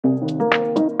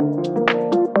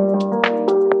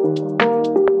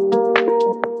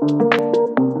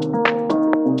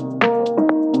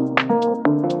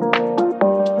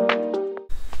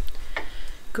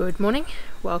morning,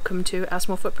 welcome to Our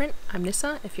Small Footprint. I'm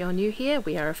Nyssa. If you're new here,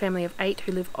 we are a family of 8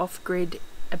 who live off-grid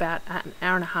about an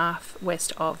hour and a half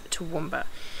west of Toowoomba.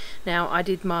 Now, I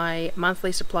did my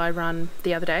monthly supply run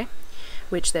the other day,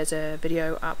 which there's a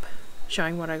video up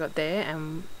showing what I got there,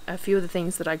 and a few of the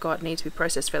things that I got need to be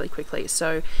processed fairly quickly.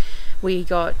 So we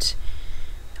got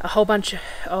a whole bunch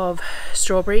of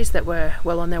strawberries that were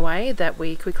well on their way that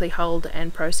we quickly hulled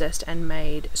and processed and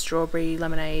made strawberry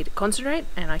lemonade concentrate,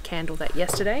 and I canned all that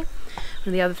yesterday. One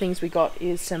of the other things we got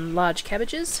is some large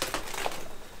cabbages.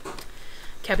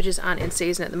 Cabbages aren't in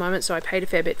season at the moment, so I paid a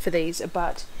fair bit for these,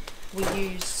 but we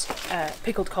use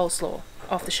pickled coleslaw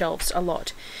off the shelves a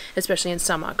lot, especially in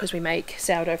summer, because we make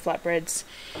sourdough flatbreads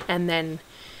and then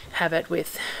have it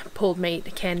with pulled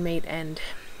meat, canned meat, and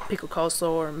pickled coleslaw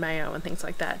or mayo and things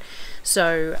like that.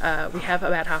 So we have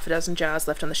about half a dozen jars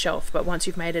left on the shelf, but once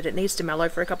you've made it, it needs to mellow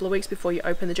for a couple of weeks before you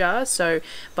open the jars. So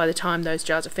by the time those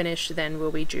jars are finished, then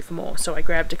we'll be due for more. So I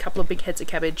grabbed a couple of big heads of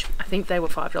cabbage. I think they were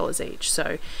 $5 each,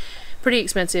 so pretty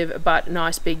expensive, but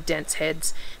nice big dense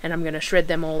heads, and I'm going to shred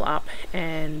them all up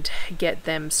and get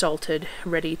them salted,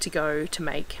 ready to go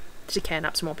to can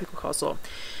up some more pickled coleslaw.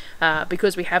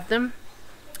 Because we have them,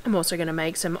 I'm also going to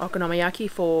make some okonomiyaki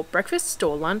for breakfast,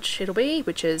 or lunch it'll be,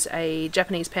 which is a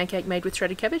Japanese pancake made with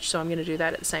shredded cabbage, so I'm going to do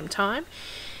that at the same time.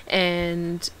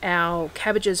 And our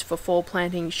cabbages for fall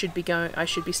planting I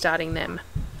should be starting them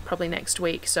probably next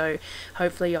week, so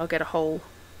hopefully I'll get a whole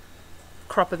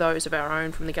crop of those of our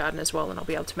own from the garden as well, and I'll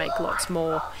be able to make lots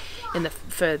more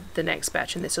for the next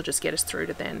batch, and this will just get us through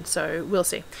to then, so we'll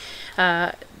see.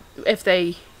 If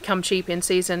they come cheap in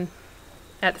season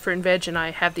at the fruit and veg and I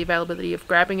have the availability of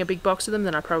grabbing a big box of them,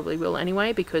 then I probably will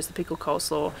anyway, because the pickled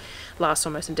coleslaw lasts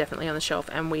almost indefinitely on the shelf,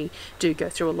 and we do go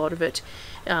through a lot of it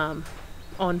on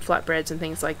flatbreads and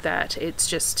things like that. It's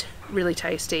just really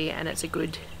tasty, and it's a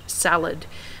good salad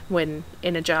when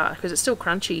in a jar, because it's still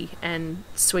crunchy and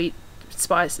sweet.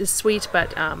 Spice is sweet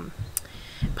but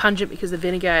pungent because the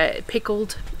vinegar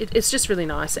pickled. It's just really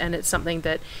nice, and it's something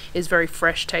that is very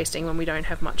fresh tasting when we don't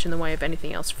have much in the way of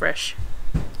anything else fresh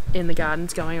in the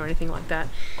gardens going or anything like that.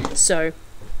 So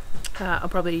I'll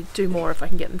probably do more if I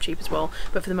can get them cheap as well,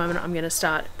 but for the moment I'm going to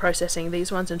start processing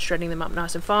these ones and shredding them up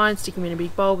nice and fine, sticking them in a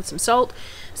big bowl with some salt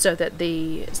so that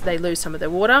they lose some of their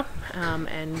water,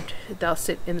 and they'll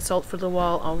sit in the salt for a little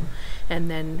while,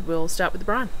 and then we'll start with the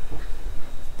brine.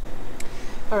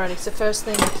 Alrighty, so first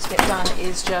thing to get done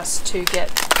is just to get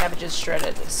the cabbages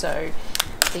shredded. So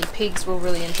the pigs will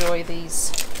really enjoy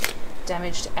these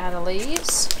damaged outer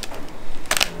leaves.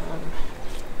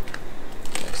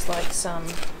 Looks like some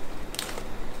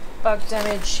bug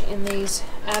damage in these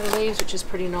outer leaves, which is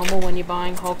pretty normal when you're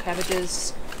buying whole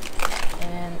cabbages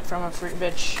and from a fruit and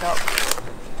veg shop.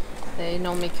 They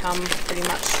normally come pretty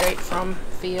much straight from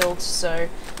fields, so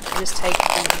I just take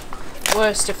the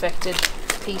worst affected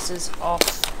pieces off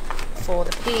for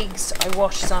the pigs. I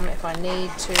wash some if I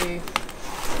need to,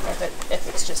 if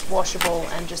it's just washable,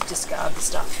 and just discard the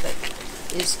stuff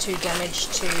that is too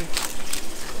damaged to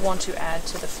want to add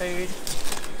to the food,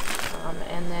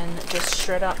 and then just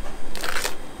shred up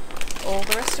all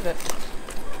the rest of it.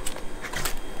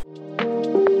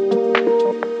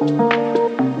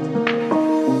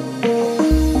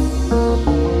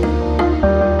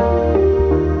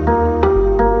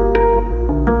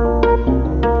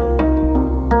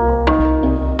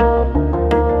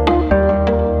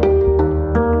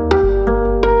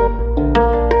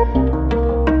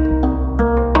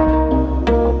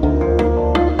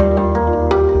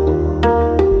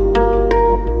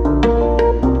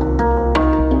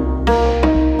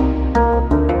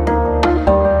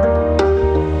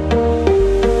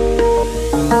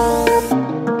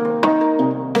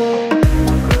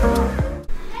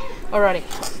 Alrighty,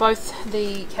 both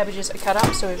the cabbages are cut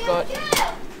up, so we've got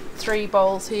 3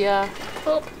 bowls here,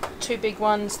 2 big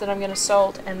ones that I'm going to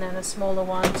salt, and then a smaller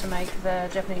one to make the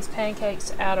Japanese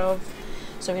pancakes out of.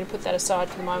 So I'm going to put that aside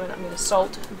for the moment. I'm going to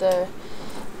salt the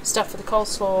stuff for the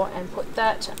coleslaw and put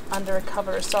that under a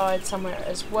cover aside somewhere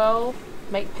as well,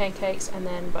 make pancakes, and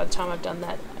then by the time I've done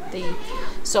that, the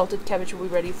salted cabbage will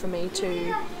be ready for me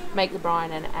to make the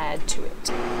brine and add to it.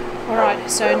 Alright,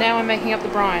 so now I'm making up the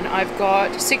brine. I've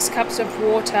got 6 cups of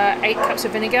water, 8 cups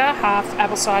of vinegar, half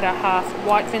apple cider, half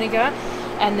white vinegar,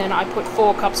 and then I put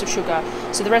 4 cups of sugar.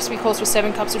 So the recipe calls for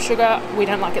 7 cups of sugar. We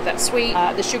don't like it that sweet.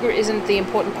 The sugar isn't the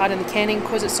important part in the canning,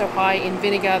 because it's so high in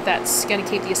vinegar. That's going to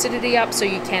keep the acidity up, so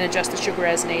you can adjust the sugar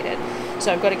as needed.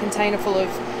 So I've got a container full of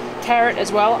carrot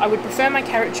as well. I would prefer my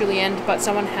carrot julienne, but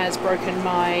someone has broken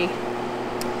my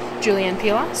julienne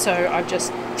peeler, so I've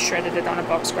just shredded it on a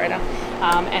box grater,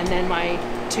 and then my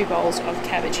 2 bowls of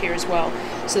cabbage here as well.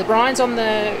 So the brine's on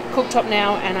the cooktop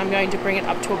now, and I'm going to bring it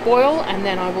up to a boil, and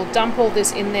then I will dump all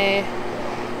this in there,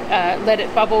 let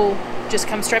it bubble, just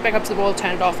come straight back up to the boil,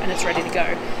 turn it off, and it's ready to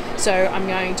go. So I'm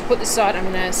going to put this aside. I'm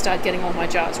going to start getting all my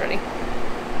jars ready.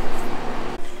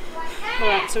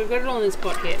 Alright, so we've got it all in this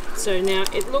pot here. So now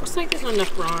it looks like there's not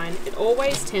enough brine. It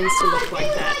always tends to look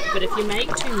like that, but if you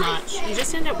make too much, you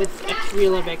just end up with a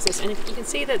real lot of excess. And if you can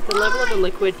see that the level of the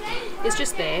liquid is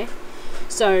just there.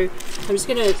 So I'm just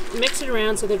going to mix it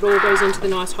around so that it all goes into the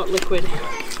nice hot liquid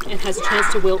and has a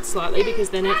chance to wilt slightly, because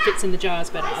then it fits in the jars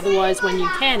better. Otherwise, when you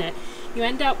can it, you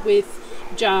end up with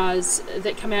jars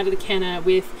that come out of the canner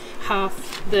with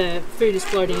half the food is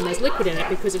floating and there's liquid in it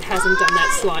because it hasn't done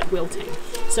that slight wilting.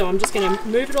 So I'm just going to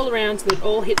move it all around so that it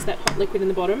all hits that hot liquid in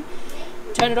the bottom,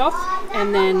 turn it off,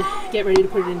 and then get ready to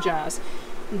put it in jars.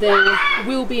 There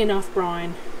will be enough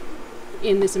brine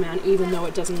in this amount, even though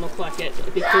it doesn't look like it,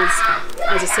 because,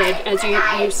 as I said, as you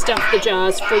stuff the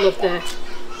jars full of the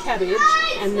cabbage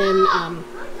and then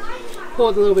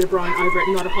pour the little bit of brine over it,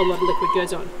 not a whole lot of liquid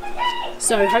goes on.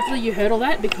 So hopefully you heard all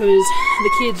that, because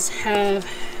the kids have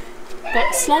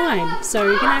got slime,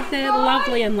 so they're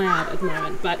lovely and loud at the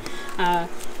moment, but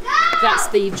that's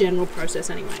the general process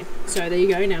anyway. So there you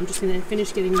go. Now I'm just going to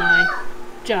finish getting my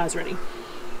jars ready.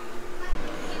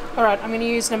 Alright, I'm going to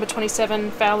use number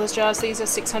 27 Fowlers jars. These are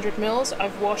 600 mils.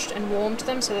 I've washed and warmed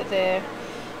them so that they're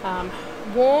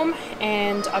warm,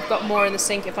 and I've got more in the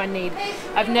sink if I need.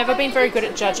 I've never been very good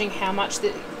at judging how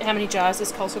many jars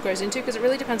this coleslaw goes into, because it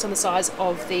really depends on the size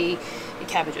of the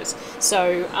cabbages.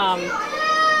 So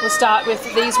we'll start with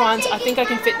these ones. I think I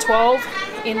can fit 12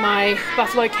 in my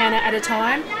buffalo canner at a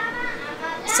time.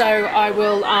 So I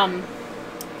will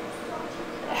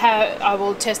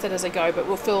test it as I go, but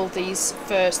we'll fill these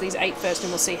 8 first,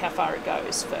 and we'll see how far it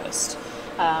goes first.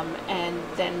 And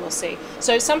then we'll see.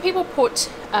 So some people put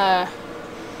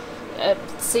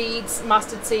seeds,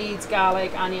 mustard seeds,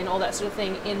 garlic, onion, all that sort of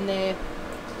thing in their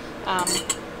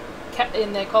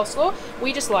coleslaw.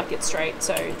 We just like it straight,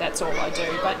 so that's all I do.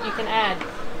 But you can add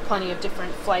plenty of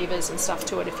different flavours and stuff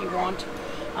to it if you want.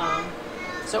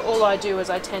 So all I do is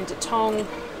I tend to tong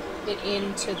it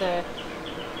into the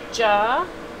jar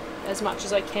as much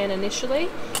as I can initially,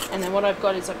 and then what I've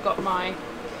got is I've got my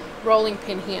rolling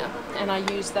pin here, and I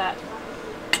use that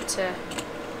to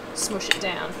smush it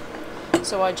down.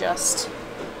 So I just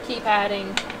keep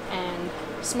adding and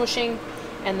smushing,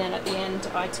 and then at the end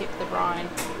I tip the brine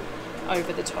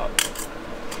over the top.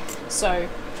 So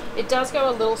it does go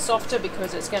a little softer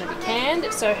because it's going to be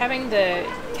canned, so having the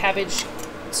cabbage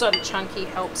sort of chunky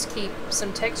helps keep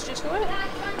some texture to it.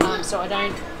 So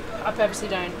I purposely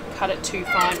don't cut it too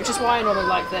fine, which is why I normally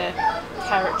like the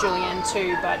carrot julienne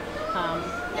too, but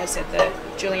as I said, the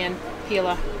julienne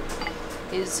peeler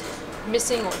is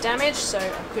missing or damaged, so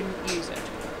I couldn't use it.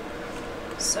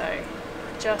 So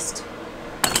just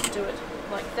do it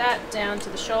like that down to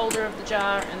the shoulder of the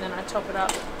jar, and then I top it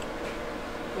up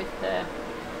with the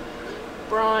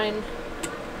brine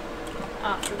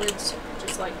afterwards,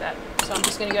 just like that. So I'm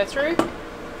just going to go through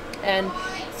and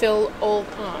fill all,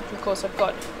 of course I've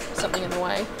got something in the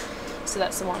way, so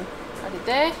that's the one I did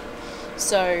there.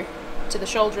 So to the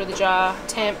shoulder of the jar,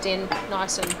 tamped in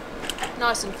nice and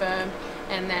firm,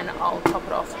 and then I'll top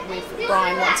it off with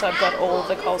brine once I've got all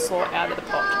the coleslaw out of the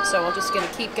pot. So I'm just going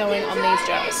to keep going on these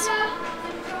jars.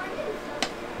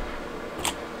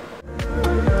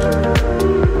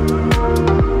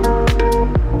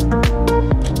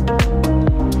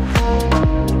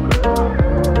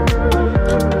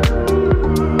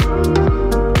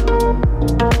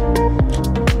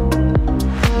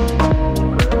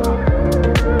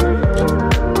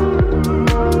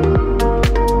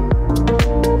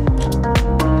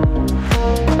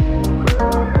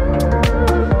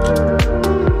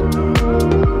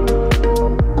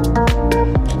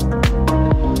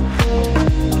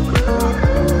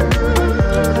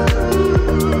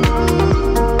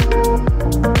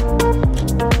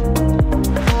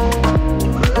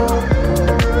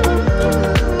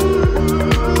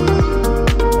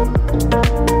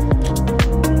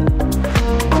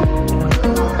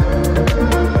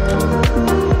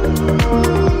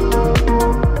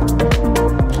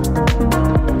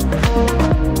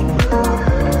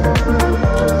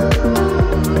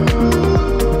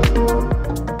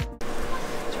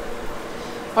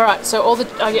 Alright, so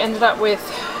I ended up with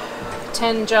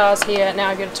 10 jars here. Now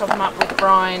I'm going to top them up with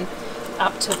brine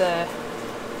up to the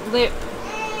lip.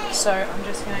 So I'm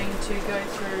just going to go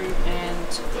through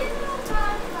and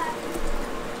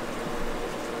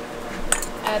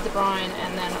add the brine,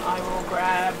 and then I will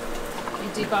grab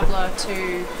your debubbler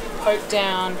to poke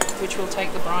down, which will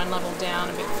take the brine level down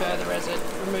a bit further as it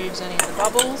removes any of the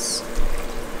bubbles.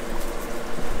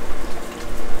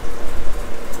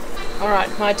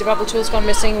 Alright, my debubble tool's gone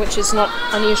missing, which is not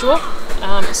unusual.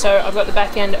 So I've got the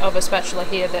back end of a spatula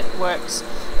here that works.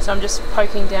 So I'm just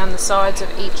poking down the sides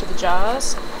of each of the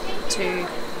jars to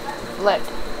let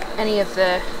any of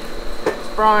the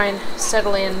brine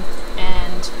settle in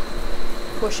and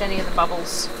push any of the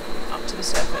bubbles up to the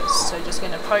surface. So just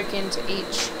going to poke into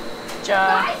each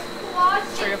jar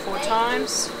 3 or 4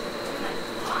 times.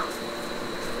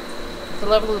 The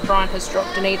level of the brine has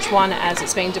dropped in each one as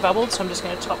it's being debubbled, so I'm just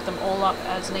going to top them all up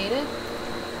as needed.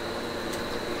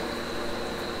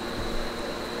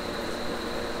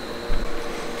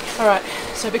 Alright,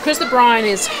 so because the brine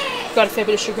is got a fair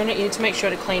bit of sugar in it, you need to make sure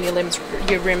to clean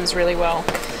your rims really well.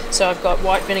 So I've got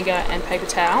white vinegar and paper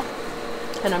towel,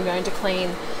 and I'm going to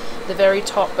clean the very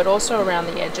top but also around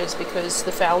the edges, because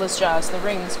the Fowlers jars, the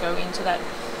rings, go into that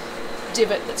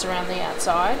divot that's around the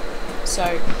outside.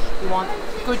 So you want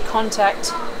good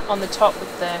contact on the top with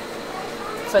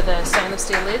for the stainless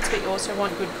steel lids, but you also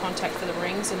want good contact for the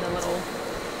rings in the little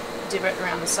divot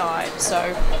around the side.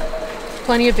 So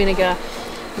plenty of vinegar,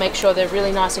 make sure they're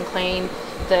really nice and clean.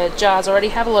 The jars already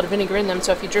have a lot of vinegar in them,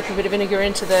 so if you drip a bit of vinegar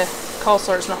into the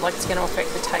coleslaw, it's not like it's going to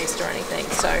affect the taste or anything.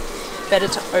 So better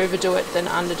to overdo it than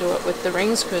underdo it with the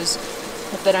rings, because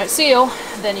if they don't seal,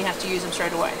 then you have to use them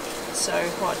straight away. So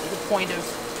the point of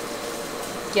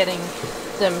getting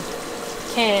them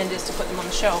canned is to put them on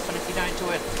the shelf, and if you don't do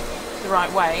it the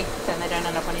right way, then they don't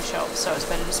end up on your shelf. So it's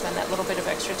better to spend that little bit of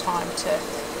extra time to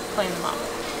clean them up.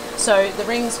 So the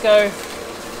rings go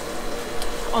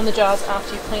on the jars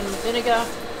after you clean them with vinegar,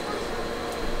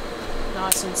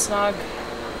 nice and snug.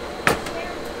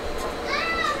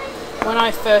 When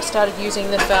I first started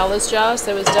using the Fowlers jars,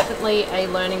 there was definitely a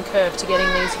learning curve to getting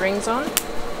these rings on.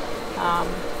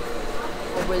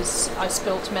 I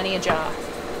spilt many a jar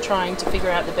trying to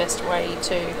figure out the best way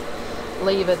to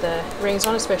lever the rings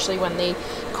on, especially when the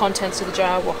contents of the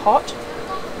jar were hot,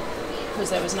 because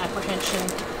there was an apprehension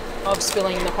of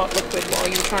spilling the hot liquid while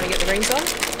you were trying to get the rings on.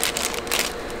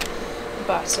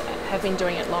 But I have been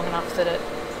doing it long enough that it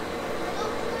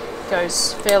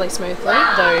goes fairly smoothly,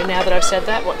 though now that I've said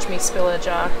that, watch me spill a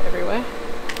jar everywhere.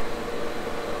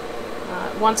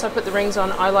 Once I put the rings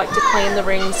on, I like to clean the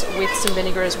rings with some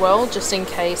vinegar as well, just in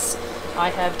case I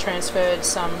have transferred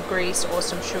some grease or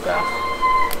some sugar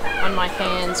on my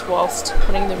hands whilst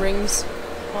putting the rings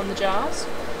on the jars.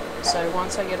 So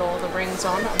once I get all the rings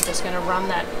on, I'm just going to run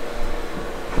that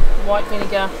white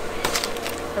vinegar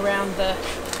around the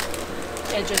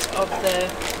edges of the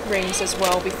rings as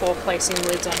well before placing the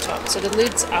lids on top. So the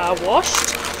lids are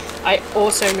washed. I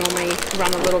also normally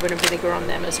run a little bit of vinegar on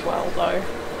them as well, though.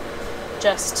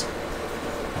 Just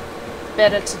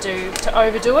better to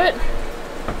overdo it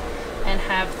and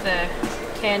have the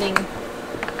canning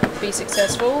be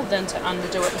successful than to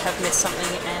underdo it and have missed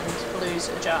something and lose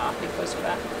a jar because of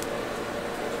that.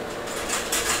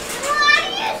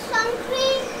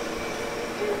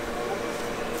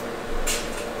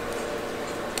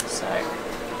 So,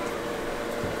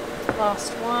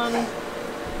 last one,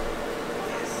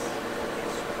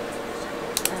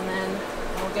 and then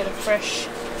I'll get a fresh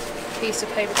piece of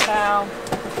paper towel,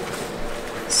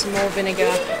 some more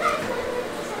vinegar,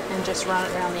 and just run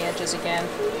it around the edges again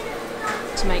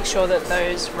to make sure that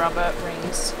those rubber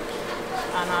rings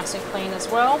are nice and clean as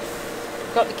well.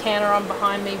 Got the canner on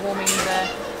behind me warming the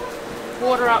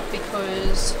water up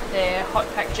because they're hot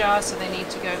pack jars, so they need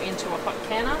to go into a hot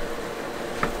canner.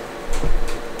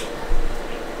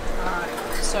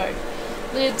 Alright, so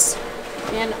lids,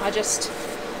 again, I just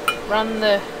run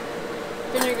the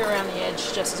vinegar around the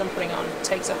edge just as I'm putting on. It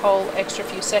takes a whole extra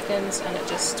few seconds and it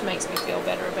just makes me feel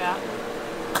better about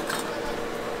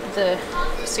the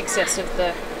success of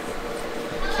the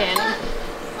canning.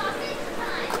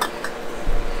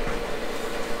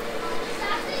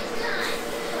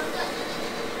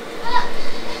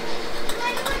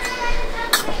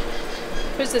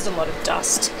 Because there's a lot of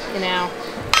dust in our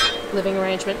living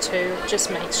arrangement too, it just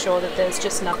makes sure that there's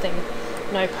just nothing,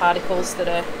 no particles that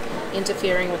are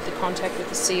interfering with the contact with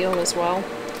the seal as well.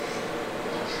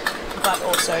 But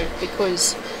also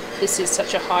because this is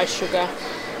such a high sugar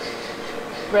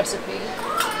recipe,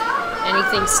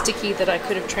 anything sticky that I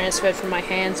could have transferred from my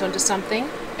hands onto something.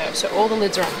 So all the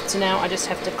lids are on. So now I just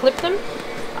have to clip them.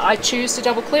 I choose to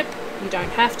double clip. You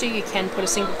don't have to, you can put a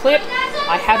single clip.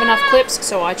 I have enough clips,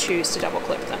 so I choose to double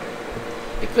clip them.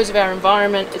 Because of our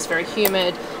environment, it's very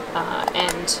humid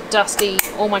and dusty.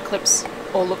 All my clips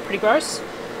all look pretty gross.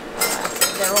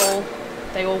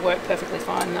 They all work perfectly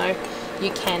fine though.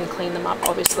 You can clean them up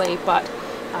obviously, but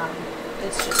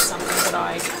it's just something that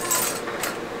I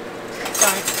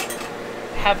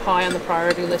don't have high on the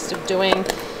priority list of doing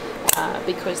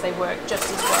because they work just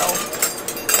as well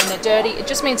when they're dirty. It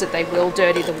just means that they will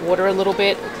dirty the water a little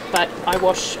bit, but I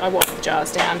wash the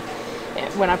jars down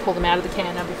when I pull them out of the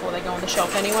canner before they go on the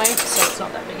shelf anyway, so it's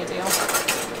not that big a deal.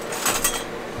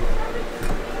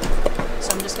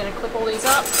 So I'm just going to clip all these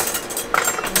up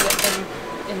and get them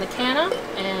in the canner,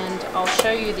 and I'll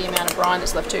show you the amount of brine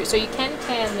that's left too. So you can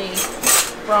can the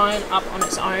brine up on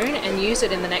its own and use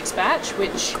it in the next batch,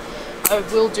 which I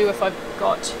will do if I've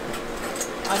got,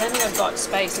 I don't think I've got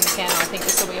space in the canner. I think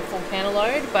this will be a full canner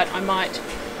load, but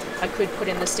I could put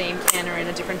in the steam canner in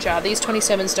a different jar. These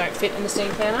 27s don't fit in the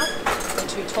steam canner, they're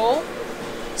too tall,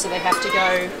 so they have to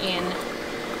go in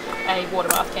a water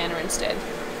bath canner instead.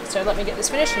 So let me get this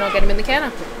finished and I'll get them in the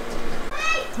canner.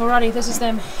 Alrighty, this is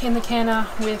them in the canner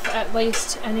with at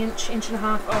least an inch and a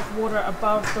half of water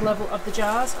above the level of the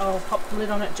jars. I'll pop the lid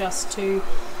on it just to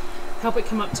help it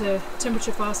come up to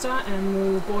temperature faster, and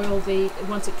we'll boil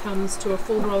once it comes to a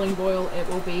full rolling boil, it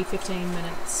will be 15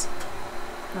 minutes.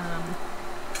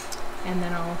 And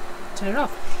then I'll turn it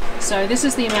off. So this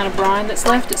is the amount of brine that's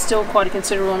left. It's still quite a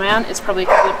considerable amount. It's probably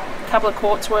a couple of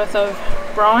quarts worth of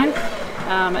brine.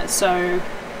 So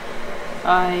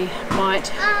I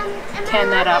might can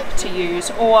that up to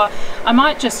use, or I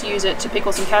might just use it to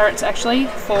pickle some carrots actually,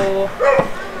 for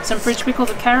some fridge pickles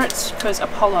of carrots, because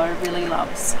Apollo really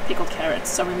loves pickled carrots,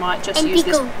 so we might just use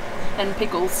this, and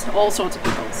pickles, all sorts of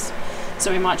pickles,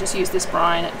 so we might just use this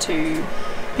brine to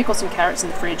pickle some carrots in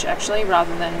the fridge actually,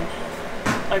 rather than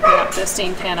opening up the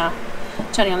steam canner,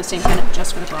 turning on the steam canner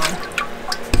just for the brine.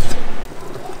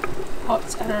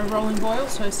 Pot's at a rolling boil,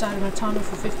 so I started my timer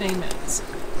for 15 minutes.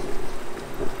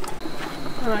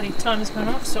 Alrighty, timer's gone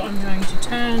off, so I'm going to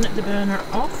turn the burner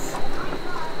off,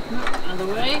 other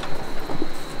way,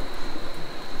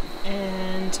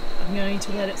 and I'm going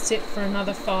to let it sit for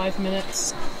another 5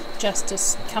 minutes just to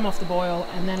come off the boil,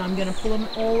 and then I'm going to pull them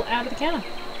all out of the canner.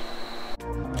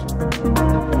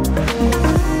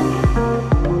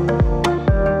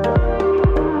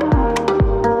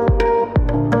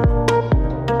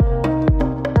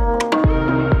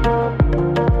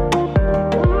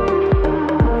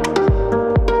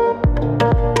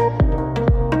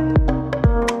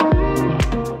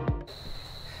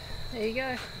 There you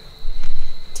go,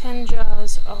 10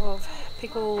 jars of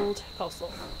pickled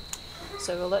coleslaw.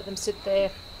 So we'll let them sit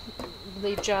there,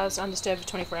 leave jars undisturbed for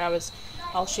 24 hours.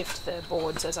 I'll shift the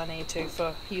boards as I need to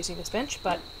for using this bench,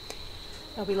 but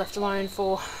they'll be left alone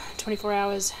for 24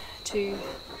 hours to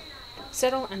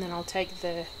settle, and then I'll take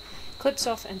the clips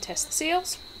off and test the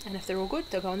seals, and if they're all good,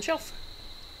 they'll go on the shelf.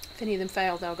 If any of them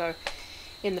fail, they'll go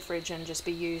in the fridge and just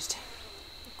be used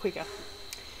quicker.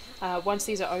 Once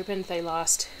these are opened, they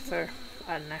last for,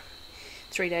 I don't know,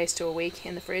 3 days to a week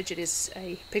in the fridge. It is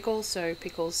a pickle, so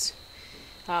pickles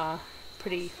are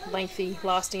pretty lengthy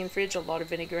lasting in the fridge, a lot of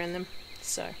vinegar in them.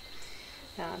 So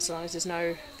as long as there's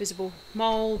no visible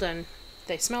mould and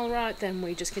they smell right, then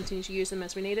we just continue to use them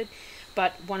as we needed.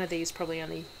 But one of these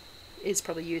is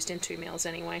probably used in 2 meals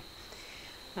anyway,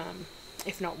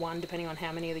 if not one, depending on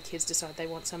how many of the kids decide they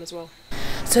want some as well.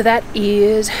 So that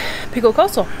is pickled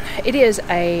coleslaw. It is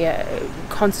a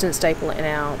constant staple in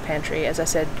our pantry. As I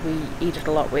said, we eat it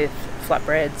a lot with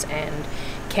flatbreads and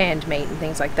canned meat and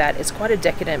things like that. It's quite a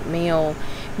decadent meal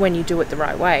when you do it the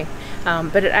right way,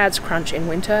 but it adds crunch in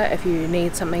winter if you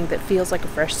need something that feels like a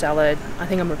fresh salad. I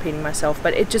think I'm repeating myself,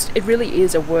 but it really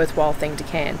is a worthwhile thing to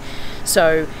can.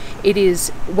 So it is,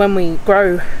 when we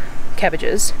grow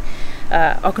cabbages,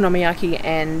 okonomiyaki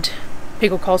and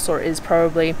pickled coleslaw is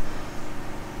probably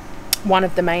one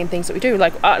of the main things that we do.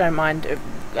 Like, I don't mind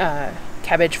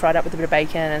cabbage fried up with a bit of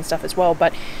bacon and stuff as well,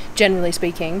 but generally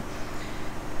speaking,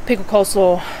 pickled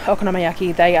coleslaw,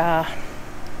 okonomiyaki, they are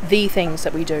the things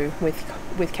that we do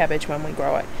with cabbage when we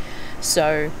grow it.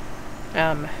 So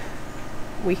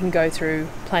we can go through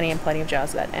plenty and plenty of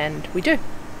jars of that, and we do.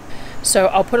 So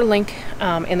I'll put a link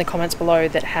in the comments below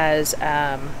that has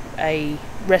a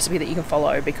recipe that you can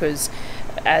follow, because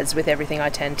as with everything, I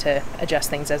tend to adjust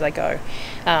things as I go,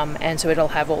 and so it'll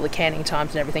have all the canning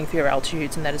times and everything for your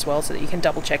altitudes and that as well, so that you can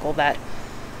double check all that.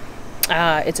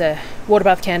 It's a water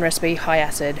bath can recipe, high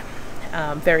acid,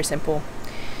 very simple.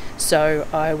 So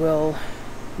I will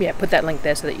put that link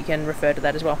there so that you can refer to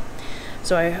that as well.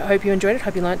 So I hope you enjoyed it,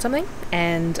 hope you learned something,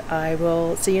 and I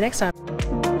will see you next time.